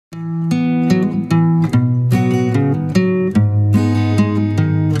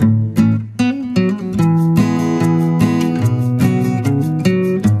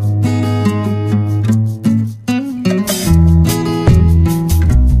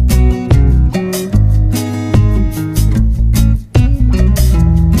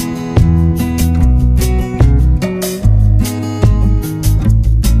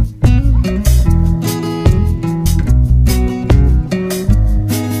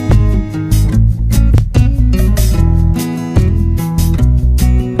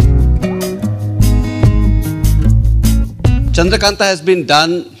Chandrakanta has been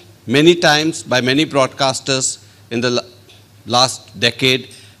done many times by many broadcasters in the last decade,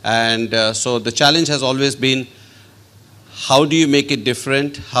 and so the challenge has always been, how do you make it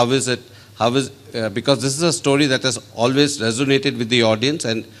different? Because this is a story that has always resonated with the audience,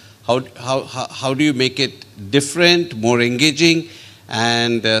 and how do you make it different, more engaging?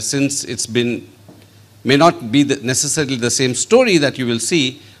 And since may not be necessarily the same story that you will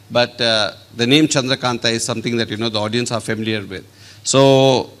see, but the name Chandrakanta is something that the audience are familiar with.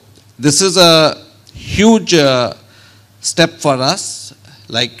 So this is a huge step for us,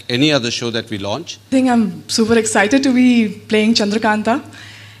 like any other show that we launch. I think I'm super excited to be playing Chandrakanta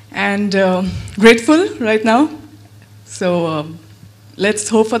and grateful right now. So let's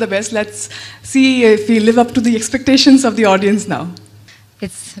hope for the best. Let's see if we live up to the expectations of the audience now.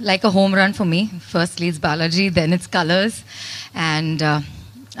 It's like a home run for me. Firstly, it's Balaji, then it's Colors. And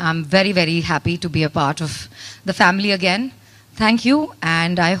I'm very, very happy to be a part of the family again. Thank you.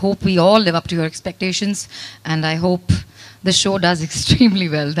 And I hope we all live up to your expectations. And I hope the show does extremely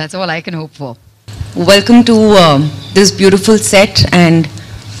well. That's all I can hope for. Welcome to this beautiful set and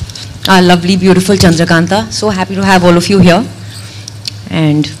our lovely, beautiful Chandrakanta. So happy to have all of you here.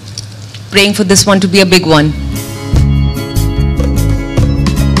 And praying for this one to be a big one.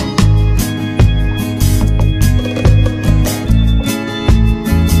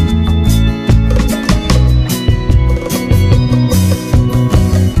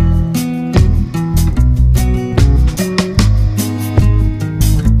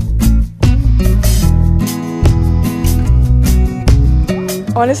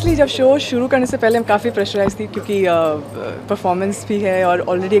 Honestly, जब show शुरू करने से पहले हम काफ़ी pressurise थी, क्योंकि performance भी है और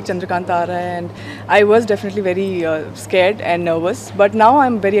ऑलरेडी एक चंद्रकांता आ रहा है, and I was definitely very scared and nervous, but now I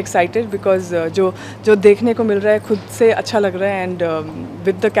am very excited because जो देखने को मिल रहा है खुद से अच्छा लग रहा है, and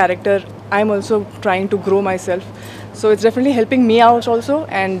with the character I am also trying to grow my self, so it's definitely helping me out also,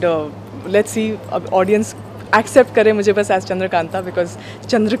 and let's see audience accept करे मुझे बस as Chandrakanta, because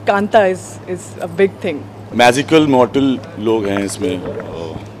Chandrakanta is a big thing. Magical मॉर्टल लोग हैं इसमें,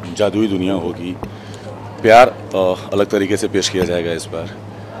 जादुई दुनिया होगी, प्यार अलग तरीके से पेश किया जाएगा इस बार,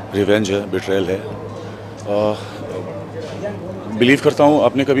 रिवेंज है, बिट्रेयल है. बिलीव करता हूँ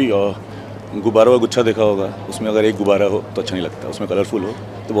आपने कभी गुब्बारों का गुच्छा देखा होगा, उसमें अगर एक गुब्बारा हो तो अच्छा नहीं लगता, उसमें कलरफुल हो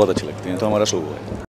तो बहुत अच्छे लगते हैं, तो हमारा शो हुआ है.